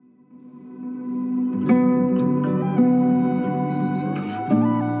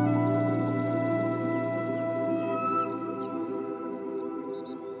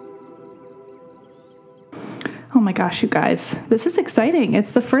my gosh, you guys, this is exciting.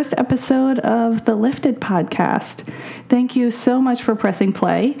 It's the first episode of the Lifted podcast. Thank you so much for pressing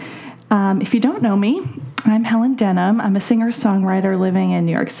play. If you don't know me, I'm Helen Denham. I'm a singer-songwriter living in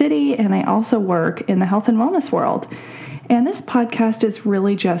New York City, and I also work in the health and wellness world. And this podcast is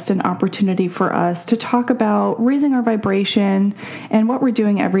really just an opportunity for us to talk about raising our vibration and what we're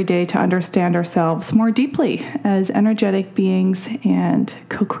doing every day to understand ourselves more deeply as energetic beings and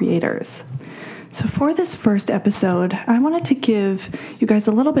co-creators. So for this first episode, I wanted to give you guys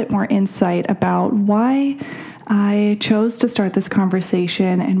a little bit more insight about why I chose to start this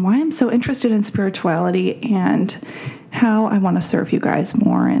conversation and why I'm so interested in spirituality and how I want to serve you guys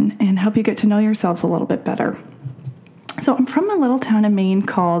more and help you get to know yourselves a little bit better. So I'm from a little town in Maine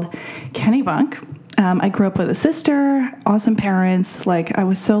called Kennebunk. I grew up with a sister, awesome parents. I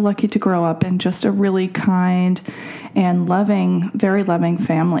was so lucky to grow up in just a really kind and loving, very loving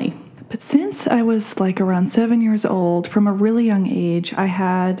family. But since I was around 7 years old, from a really young age, I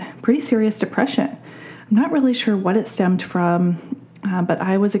had pretty serious depression. I'm not really sure what it stemmed from, but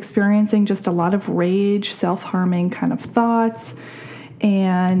I was experiencing just a lot of rage, self-harming kind of thoughts.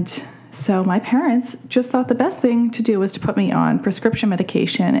 And so my parents just thought the best thing to do was to put me on prescription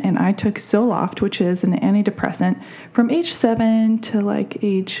medication, and I took Zoloft, which is an antidepressant, from age 7 to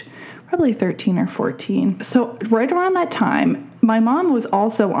age probably 13 or 14. So right around that time, my mom was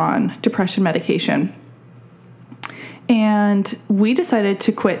also on depression medication, and we decided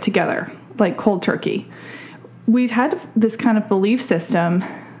to quit together, cold turkey. We'd had this kind of belief system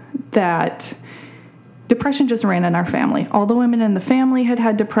that depression just ran in our family. All the women in the family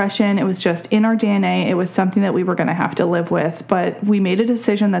had depression. It was just in our DNA. It was something that we were going to have to live with. But we made a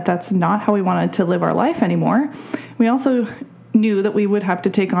decision that that's not how we wanted to live our life anymore. We also knew that we would have to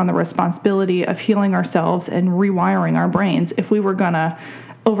take on the responsibility of healing ourselves and rewiring our brains if we were going to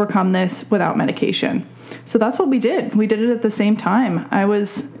overcome this without medication. So that's what we did. We did it at the same time. I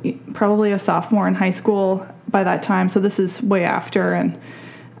was probably a sophomore in high school by that time, so this is way after,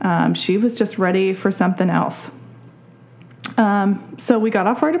 and she was just ready for something else. So we got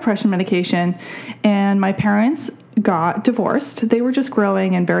off our depression medication, and my parents got divorced. They were just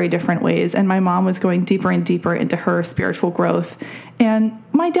growing in very different ways, and my mom was going deeper and deeper into her spiritual growth. And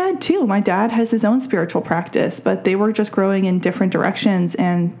my dad, too. My dad has his own spiritual practice, but they were just growing in different directions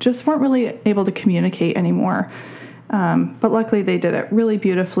and just weren't really able to communicate anymore. But luckily, they did it really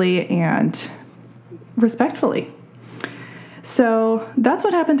beautifully and respectfully. So that's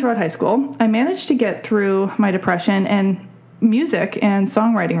what happened throughout high school. I managed to get through my depression, and music and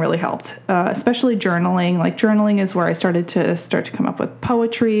songwriting really helped, especially journaling. Journaling is where I started to come up with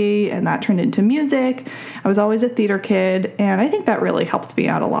poetry, and that turned into music. I was always a theater kid, and I think that really helped me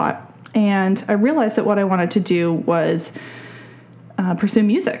out a lot. And I realized that what I wanted to do was pursue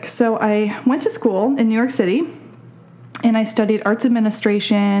music. So I went to school in New York City, and I studied arts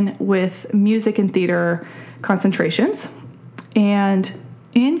administration with music and theater concentrations. And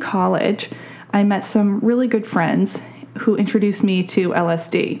in college, I met some really good friends who introduced me to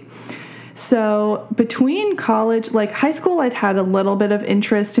LSD. So between college, high school, I'd had a little bit of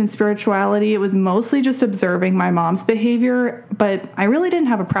interest in spirituality. It was mostly just observing my mom's behavior, but I really didn't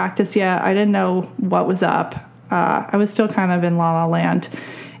have a practice yet. I didn't know what was up. I was still kind of in la la land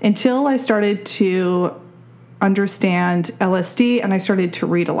until I started to understand LSD and I started to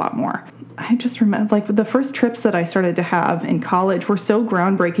read a lot more. I just remember the first trips that I started to have in college were so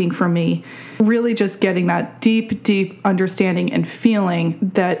groundbreaking for me, really just getting that deep, deep understanding and feeling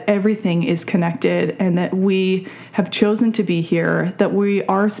that everything is connected and that we have chosen to be here, that we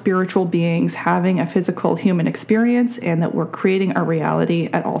are spiritual beings having a physical human experience, and that we're creating our reality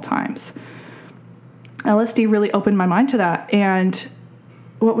at all times. LSD really opened my mind to that. And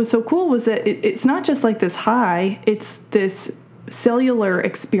what was so cool was that it's not just this high, it's this cellular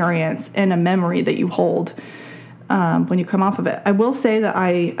experience and a memory that you hold when you come off of it. I will say that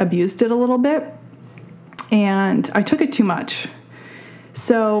I abused it a little bit, and I took it too much.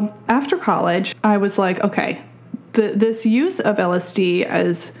 So after college, I was okay, this use of LSD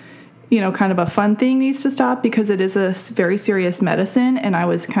as kind of a fun thing needs to stop, because it is a very serious medicine, and I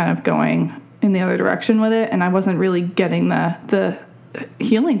was kind of going in the other direction with it, and I wasn't really getting the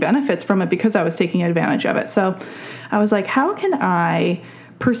healing benefits from it because I was taking advantage of it. So I was how can I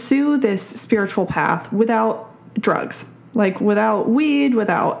pursue this spiritual path without drugs? Without weed,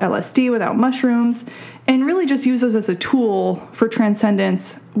 without LSD, without mushrooms, and really just use those as a tool for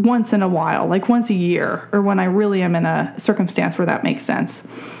transcendence once in a while, once a year, or when I really am in a circumstance where that makes sense.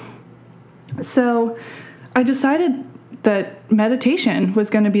 So I decided that meditation was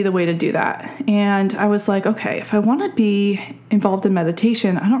going to be the way to do that. And I was like, okay, if I want to be involved in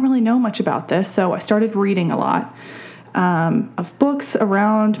meditation, I don't really know much about this. So I started reading a lot of books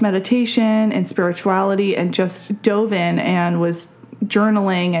around meditation and spirituality, and just dove in and was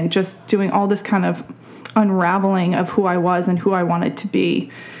journaling and just doing all this kind of unraveling of who I was and who I wanted to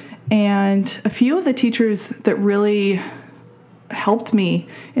be. And a few of the teachers that really helped me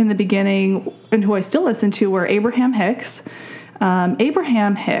in the beginning and who I still listen to were Abraham Hicks.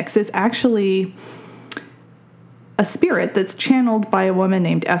 Abraham Hicks is actually a spirit that's channeled by a woman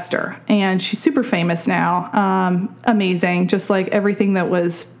named Esther, and she's super famous now. Amazing. Just like everything that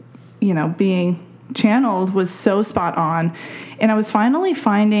was, being channeled was so spot on. And I was finally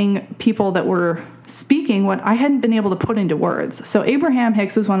finding people that were speaking what I hadn't been able to put into words. So Abraham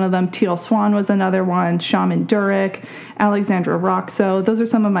Hicks was one of them. Teal Swan was another one. Shaman Durek, Alexandra Roxo. Those are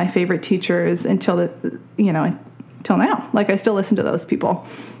some of my favorite teachers until now. Like, I still listen to those people.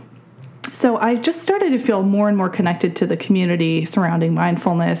 So I just started to feel more and more connected to the community surrounding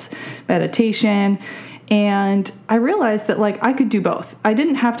mindfulness, meditation, and I realized that I could do both. I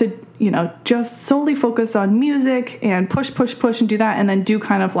didn't have to, just solely focus on music and push and do that, and then do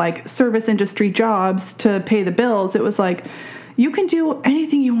kind of service industry jobs to pay the bills. It was you can do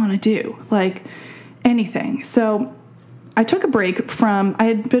anything you want to do, anything. So I took a break I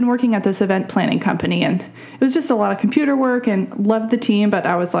had been working at this event planning company, and it was just a lot of computer work, and loved the team, but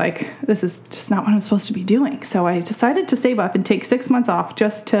I was like, this is just not what I'm supposed to be doing. So I decided to save up and take 6 months off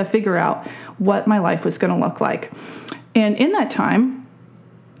just to figure out what my life was going to look like. And in that time,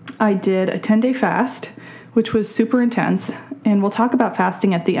 I did a 10-day fast, which was super intense. And we'll talk about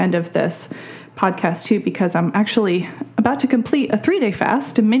fasting at the end of this podcast too, because I'm actually about to complete a 3-day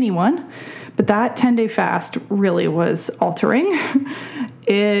fast, a mini one. But that 10-day fast really was altering.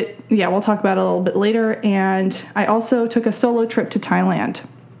 We'll talk about it a little bit later. And I also took a solo trip to Thailand.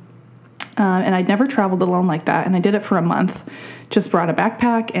 And I'd never traveled alone like that. And I did it for a month. Just brought a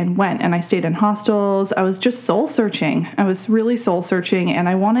backpack and went. And I stayed in hostels. I was just soul searching. I was really soul searching. And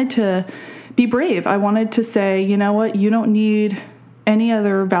I wanted to be brave. I wanted to say, you know what? You don't need any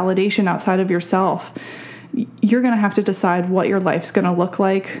other validation outside of yourself. You're going to have to decide what your life's going to look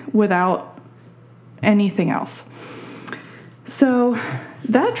like without anything else. So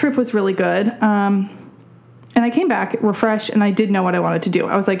that trip was really good. And I came back refreshed, and I did know what I wanted to do.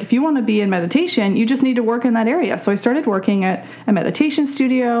 I was like, if you want to be in meditation, you just need to work in that area. So I started working at a meditation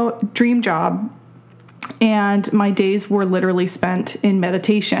studio, dream job, and my days were literally spent in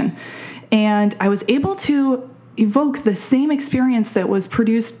meditation. And I was able to evoke the same experience that was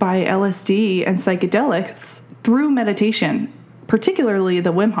produced by LSD and psychedelics through meditation, particularly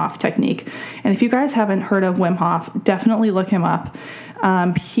the Wim Hof technique. And if you guys haven't heard of Wim Hof, definitely look him up.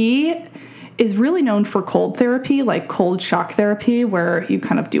 He is really known for cold therapy, like cold shock therapy, where you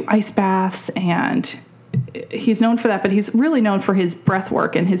kind of do ice baths, and he's known for that, but he's really known for his breath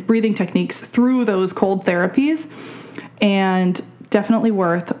work and his breathing techniques through those cold therapies, and definitely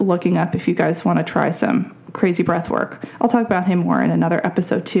worth looking up if you guys want to try some crazy breath work. I'll talk about him more in another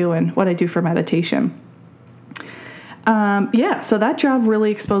episode too, and what I do for meditation. So that job really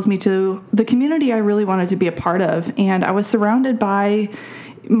exposed me to the community I really wanted to be a part of, and I was surrounded by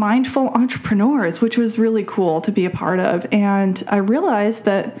mindful entrepreneurs, which was really cool to be a part of. And I realized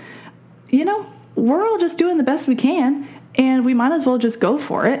that, we're all just doing the best we can, and we might as well just go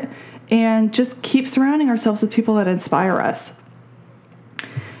for it and just keep surrounding ourselves with people that inspire us.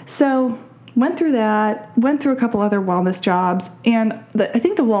 So went through that, went through a couple other wellness jobs, and I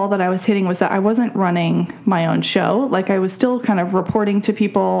think the wall that I was hitting was that I wasn't running my own show. I was still kind of reporting to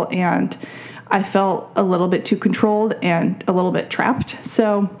people, and I felt a little bit too controlled and a little bit trapped.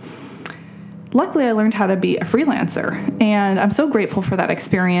 So luckily I learned how to be a freelancer, and I'm so grateful for that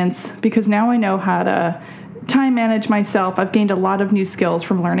experience, because now I know how to time manage myself. I've gained a lot of new skills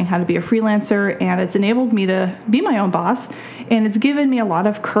from learning how to be a freelancer, and it's enabled me to be my own boss, and it's given me a lot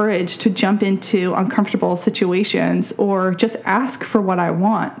of courage to jump into uncomfortable situations or just ask for what I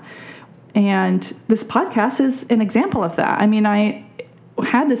want. And this podcast is an example of that. I mean, I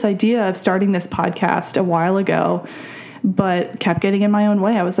had this idea of starting this podcast a while ago, but kept getting in my own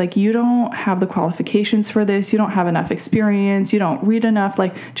way. I was like, you don't have the qualifications for this. You don't have enough experience. You don't read enough.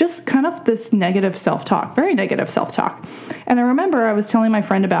 Just kind of this negative self-talk, very negative self-talk. And I remember I was telling my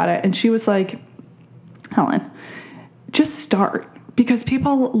friend about it, and she was like, Helen, just start. Because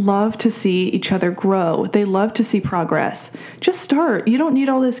people love to see each other grow. They love to see progress. Just start. You don't need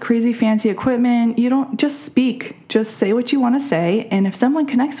all this crazy fancy equipment. Just speak. Just say what you want to say. And if someone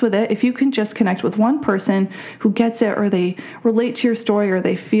connects with it, if you can just connect with one person who gets it, or they relate to your story, or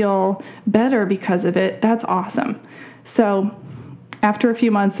they feel better because of it, that's awesome. So after a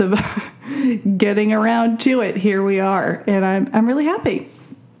few months of getting around to it, here we are, and I'm really happy.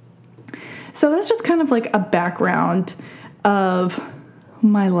 So that's just kind of like a background of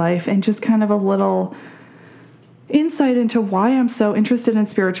my life and just kind of a little insight into why I'm so interested in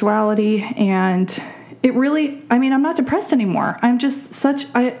spirituality. And it really, I'm not depressed anymore. I'm just such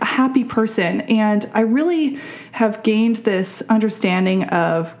a happy person. And I really have gained this understanding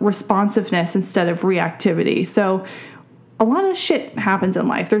of responsiveness instead of reactivity. So a lot of shit happens in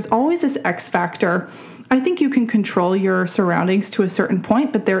life. There's always this X factor. I think you can control your surroundings to a certain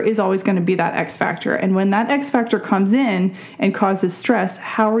point, but there is always going to be that X factor. And when that X factor comes in and causes stress,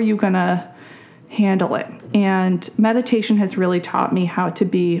 how are you going to handle it? And meditation has really taught me how to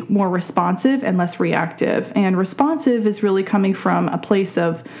be more responsive and less reactive. And responsive is really coming from a place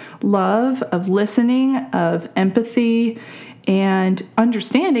of love, of listening, of empathy, and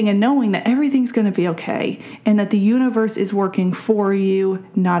understanding and knowing that everything's going to be okay and that the universe is working for you,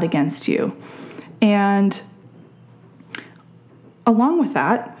 not against you. And along with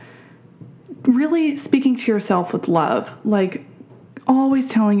that, really speaking to yourself with love, like always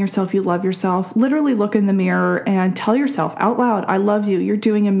telling yourself you love yourself. Literally look in the mirror and tell yourself out loud, I love you. You're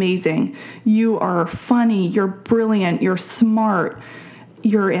doing amazing. You are funny. You're brilliant. You're smart.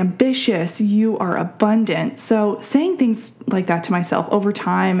 You're ambitious. You are abundant. So saying things like that to myself over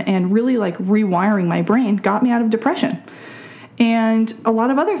time and really like rewiring my brain got me out of depression. And a lot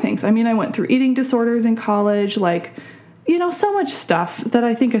of other things. I went through eating disorders in college, so much stuff that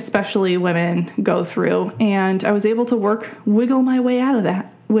I think especially women go through. And I was able to wiggle my way out of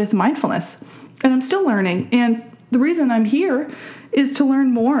that with mindfulness. And I'm still learning. And the reason I'm here is to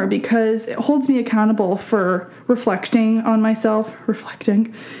learn more because it holds me accountable for reflecting on myself,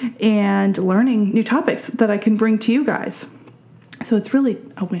 and learning new topics that I can bring to you guys. So it's really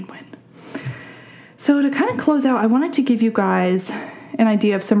a win-win. So to kind of close out, I wanted to give you guys an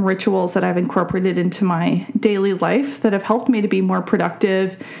idea of some rituals that I've incorporated into my daily life that have helped me to be more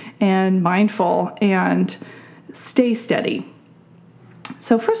productive and mindful and stay steady.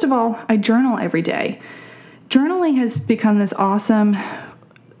 So first of all, I journal every day. Journaling has become this awesome,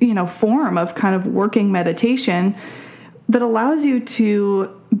 form of kind of working meditation that allows you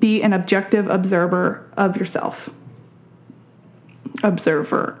to be an objective observer of yourself.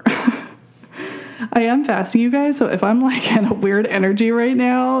 Observer. I am fasting, you guys, so if I'm in a weird energy right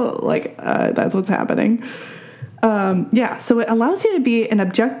now, that's what's happening. So it allows you to be an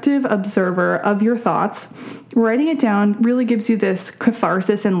objective observer of your thoughts. Writing it down really gives you this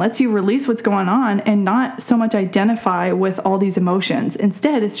catharsis and lets you release what's going on and not so much identify with all these emotions.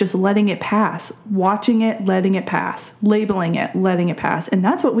 Instead, it's just letting it pass, watching it, letting it pass, labeling it, letting it pass. And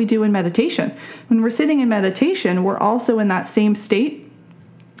that's what we do in meditation. When we're sitting in meditation, we're also in that same state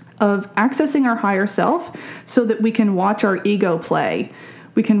of accessing our higher self so that we can watch our ego play.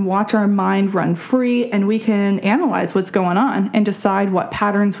 We can watch our mind run free and we can analyze what's going on and decide what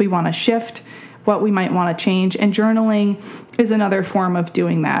patterns we want to shift, what we might want to change. And journaling is another form of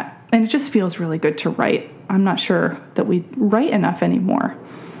doing that. And it just feels really good to write. I'm not sure that we write enough anymore.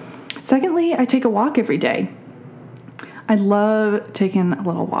 Secondly, I take a walk every day. I love taking a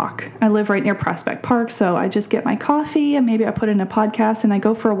little walk. I live right near Prospect Park, so I just get my coffee and maybe I put in a podcast and I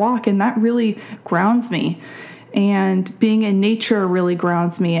go for a walk, and that really grounds me. And being in nature really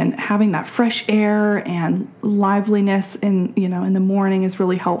grounds me, and having that fresh air and liveliness in the morning is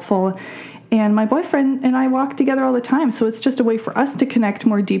really helpful. And my boyfriend and I walk together all the time, so it's just a way for us to connect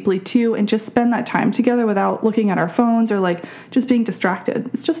more deeply too and just spend that time together without looking at our phones or just being distracted.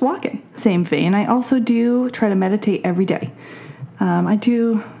 It's just walking. Same vein, I also do try to meditate every day. I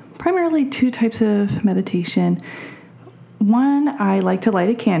do primarily two types of meditation. One, I like to light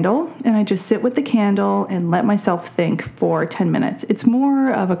a candle and I just sit with the candle and let myself think for 10 minutes. It's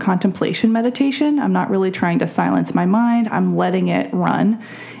more of a contemplation meditation. I'm not really trying to silence my mind. I'm letting it run.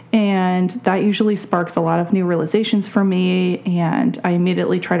 And that usually sparks a lot of new realizations for me. And I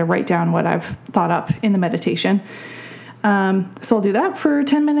immediately try to write down what I've thought up in the meditation. So I'll do that for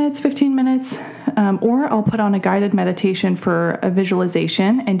 10 minutes, 15 minutes, or I'll put on a guided meditation for a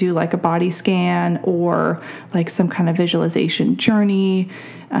visualization and do a body scan or some kind of visualization journey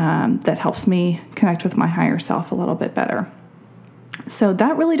that helps me connect with my higher self a little bit better. So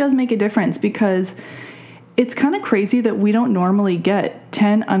that really does make a difference because it's kind of crazy that we don't normally get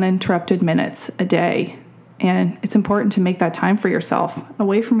 10 uninterrupted minutes a day. And it's important to make that time for yourself,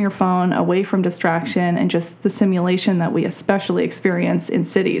 away from your phone, away from distraction, and just the simulation that we especially experience in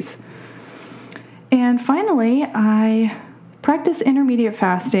cities. And finally, I practice intermediate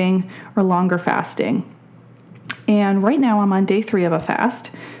fasting or longer fasting. And right now I'm on day 3 of a fast.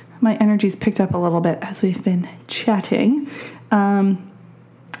 my energy's picked up a little bit as we've been chatting.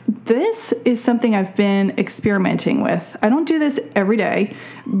 This is something I've been experimenting with. I don't do this every day,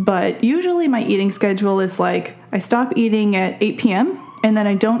 but usually my eating schedule is like I stop eating at 8 p.m. and then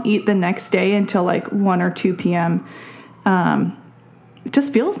I don't eat the next day until like 1 or 2 p.m. It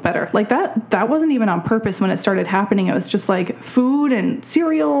just feels better. Like that wasn't even on purpose when it started happening. It was just like food and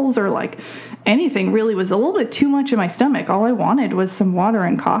cereals or like anything really was a little bit too much in my stomach. All I wanted was some water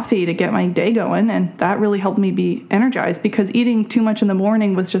and coffee to get my day going. And that really helped me be energized because eating too much in the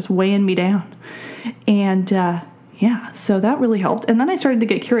morning was just weighing me down. And, so that really helped. And then I started to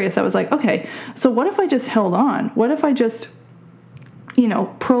get curious. I was like, okay, so what if I just held on? What if I just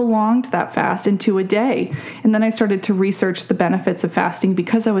prolonged that fast into a day? And then I started to research the benefits of fasting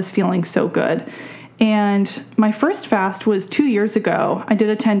because I was feeling so good. And my first fast was 2 years ago. I did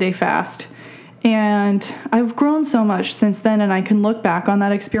a 10-day fast. And I've grown so much since then, and I can look back on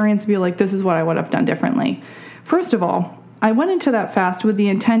that experience and be like, this is what I would have done differently. First of all, I went into that fast with the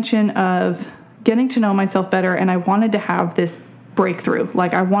intention of getting to know myself better, and I wanted to have this breakthrough.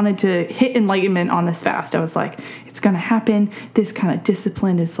 Like I wanted to hit enlightenment on this fast. I was like, it's going to happen. This kind of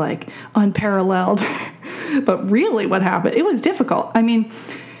discipline is like unparalleled. But really what happened, it was difficult. I mean,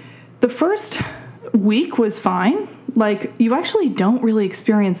 the first week was fine. Like you actually don't really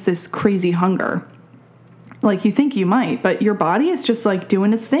experience this crazy hunger. Like you think you might, but your body is just like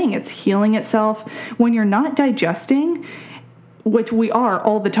doing its thing. It's healing itself. When you're not digesting, which we are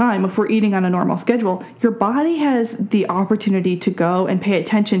all the time if we're eating on a normal schedule, your body has the opportunity to go and pay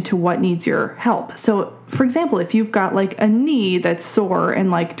attention to what needs your help. So, for example, if you've got like a knee that's sore and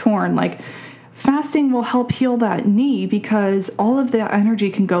like torn, like fasting will help heal that knee because all of that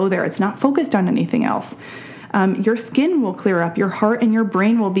energy can go there. It's not focused on anything else. Your skin will clear up. Your heart and your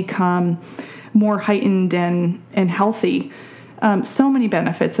brain will become more heightened and healthy. So many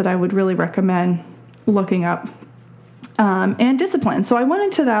benefits that I would really recommend looking up. And discipline. So I went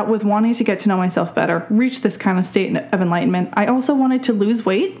into that with wanting to get to know myself better, reach this kind of state of enlightenment. I also wanted to lose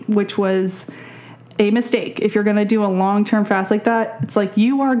weight, which was a mistake. If you're going to do a long-term fast like that, it's like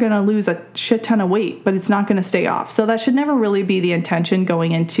you are going to lose a shit ton of weight, but it's not going to stay off. So that should never really be the intention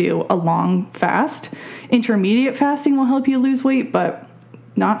going into a long fast. Intermediate fasting will help you lose weight, but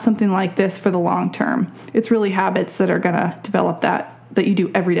not something like this for the long term. It's really habits that are going to develop that you do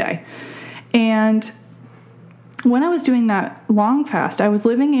every day. And when I was doing that long fast, I was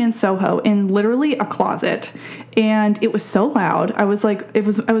living in Soho in literally a closet, and it was so loud. I was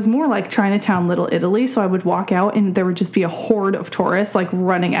more like Chinatown, Little Italy. So I would walk out and there would just be a horde of tourists like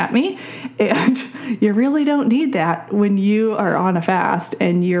running at me. And you really don't need that when you are on a fast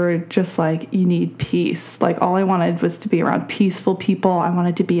and you're just like, you need peace. Like all I wanted was to be around peaceful people. I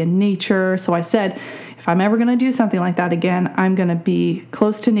wanted to be in nature. So I said, if I'm ever going to do something like that again, I'm going to be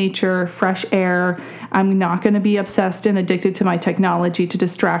close to nature, fresh air. I'm not going to be obsessed and addicted to my technology to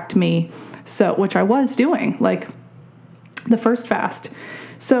distract me. So, which I was doing, like the first fast.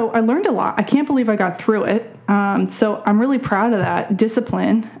 So I learned a lot. I can't believe I got through it. So I'm really proud of that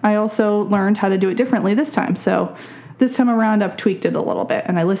discipline. I also learned how to do it differently this time. So this time around, I've tweaked it a little bit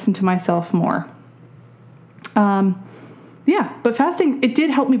and I listened to myself more. But fasting, it did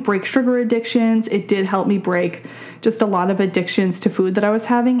help me break sugar addictions. It did help me break just a lot of addictions to food that I was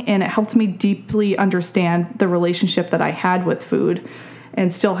having. And it helped me deeply understand the relationship that I had with food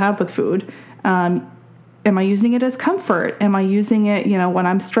and still have with food. Am I using it as comfort? Am I using it, when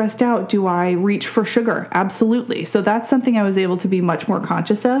I'm stressed out, do I reach for sugar? Absolutely. So that's something I was able to be much more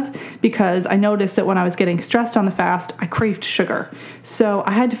conscious of because I noticed that when I was getting stressed on the fast, I craved sugar. So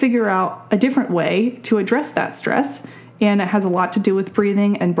I had to figure out a different way to address that stress. And it has a lot to do with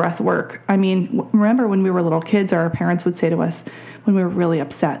breathing and breath work. I mean, remember when we were little kids, our parents would say to us when we were really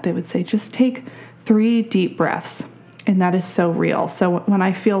upset, they would say, just take 3 deep breaths. And that is so real. So when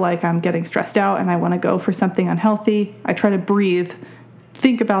I feel like I'm getting stressed out and I want to go for something unhealthy, I try to breathe,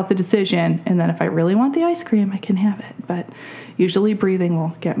 think about the decision, and then if I really want the ice cream, I can have it. But usually breathing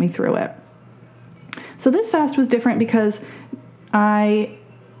will get me through it. So this fast was different because I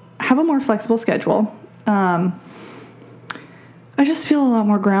have a more flexible schedule. I just feel a lot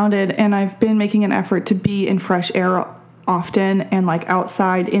more grounded, and I've been making an effort to be in fresh air often and like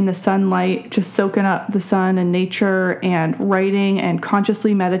outside in the sunlight, just soaking up the sun and nature and writing and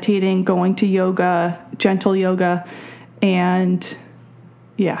consciously meditating, going to yoga, gentle yoga, and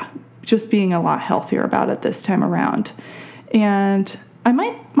just being a lot healthier about it this time around. And I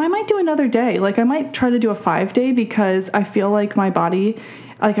might do another day. Like I might try to do a 5-day because I feel like my body,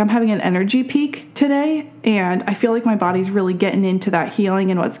 like I'm having an energy peak today and I feel like my body's really getting into that healing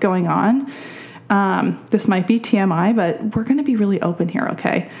and what's going on. This might be TMI, but we're going to be really open here,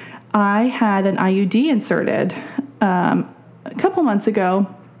 okay? I had an IUD inserted a couple months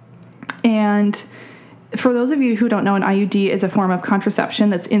ago, and for those of you who don't know, an IUD is a form of contraception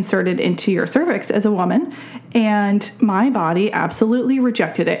that's inserted into your cervix as a woman, and my body absolutely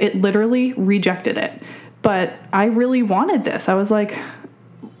rejected it. It literally rejected it. But I really wanted this. I was like,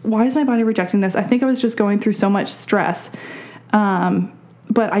 why is my body rejecting this? I think I was just going through so much stress.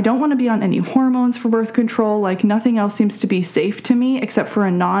 But I don't want to be on any hormones for birth control. Like, nothing else seems to be safe to me except for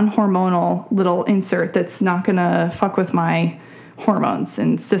a non-hormonal little insert that's not going to fuck with my hormones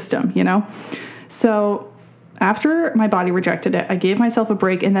and system, you know? So after my body rejected it, I gave myself a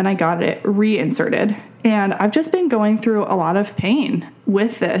break and then I got it reinserted. And I've just been going through a lot of pain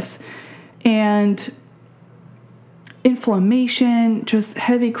with this and inflammation, just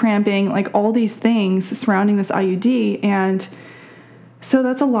heavy cramping, like all these things surrounding this IUD. And so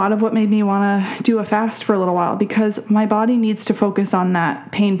that's a lot of what made me want to do a fast for a little while, because my body needs to focus on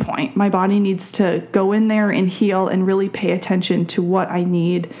that pain point. My body needs to go in there and heal and really pay attention to what I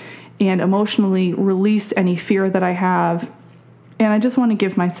need and emotionally release any fear that I have. And I just want to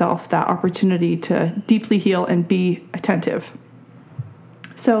give myself that opportunity to deeply heal and be attentive.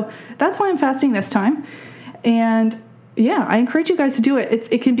 So that's why I'm fasting this time. And yeah, I encourage you guys to do it.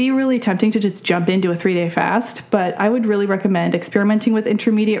 It can be really tempting to just jump into a 3-day fast, but I would really recommend experimenting with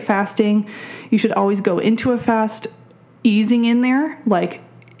intermediate fasting. You should always go into a fast easing in there, like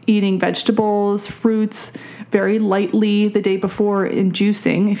eating vegetables, fruits very lightly the day before, and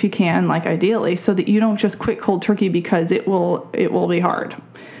juicing if you can, like ideally, so that you don't just quit cold turkey, because it will be hard.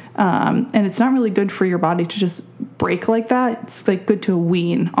 And it's not really good for your body to just break like that. It's like good to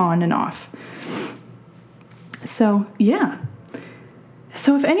wean on and off. So, yeah.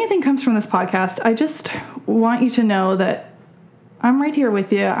 So if anything comes from this podcast, I just want you to know that I'm right here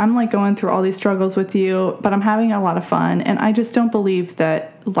with you. I'm like going through all these struggles with you, but I'm having a lot of fun. And I just don't believe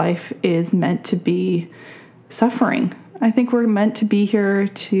that life is meant to be suffering. I think we're meant to be here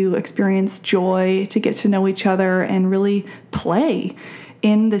to experience joy, to get to know each other, and really play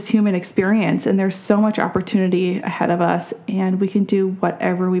in this human experience. And there's so much opportunity ahead of us, and we can do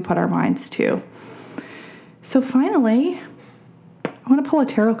whatever we put our minds to. So finally, I want to pull a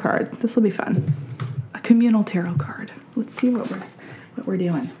tarot card. This will be fun. A communal tarot card. Let's see what we're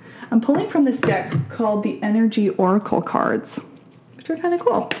doing. I'm pulling from this deck called the Energy Oracle cards, which are kind of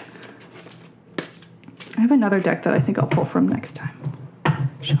cool. I have another deck that I think I'll pull from next time.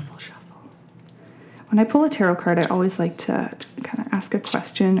 Shuffle, shuffle. When I pull a tarot card, I always like to kind of ask a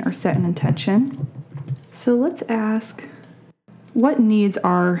question or set an intention. So let's ask, what needs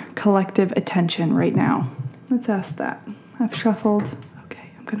our collective attention right now? Let's ask that. I've shuffled. Okay,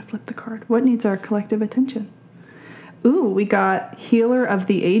 I'm going to flip the card. What needs our collective attention? Ooh, we got Healer of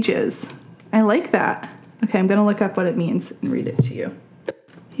the Ages. I like that. Okay, I'm going to look up what it means and read it to you.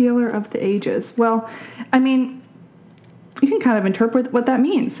 Healer of the Ages. Well, I mean, you can kind of interpret what that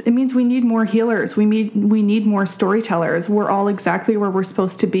means. It means we need more healers. We need more storytellers. We're all exactly where we're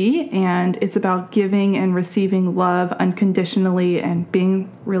supposed to be, and it's about giving and receiving love unconditionally and being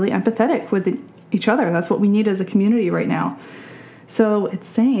really empathetic with each other. That's what we need as a community right now. So it's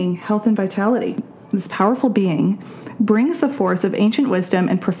saying health and vitality. This powerful being brings the force of ancient wisdom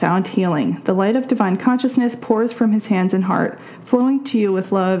and profound healing. The light of divine consciousness pours from his hands and heart, flowing to you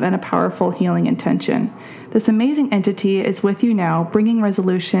with love and a powerful healing intention. This amazing entity is with you now, bringing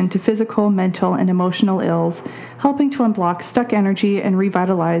resolution to physical, mental, and emotional ills, helping to unblock stuck energy and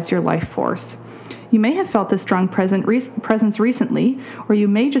revitalize your life force. You may have felt this strong presence recently, or you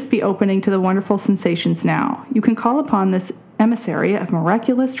may just be opening to the wonderful sensations now. You can call upon this emissary of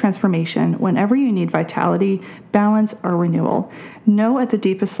miraculous transformation whenever you need vitality, balance, or renewal. Know at the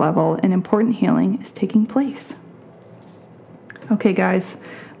deepest level an important healing is taking place. Okay, guys.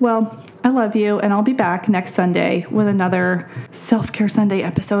 Well, I love you, and I'll be back next Sunday with another Self-Care Sunday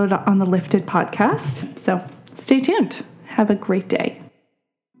episode on the Lifted podcast. So stay tuned. Have a great day.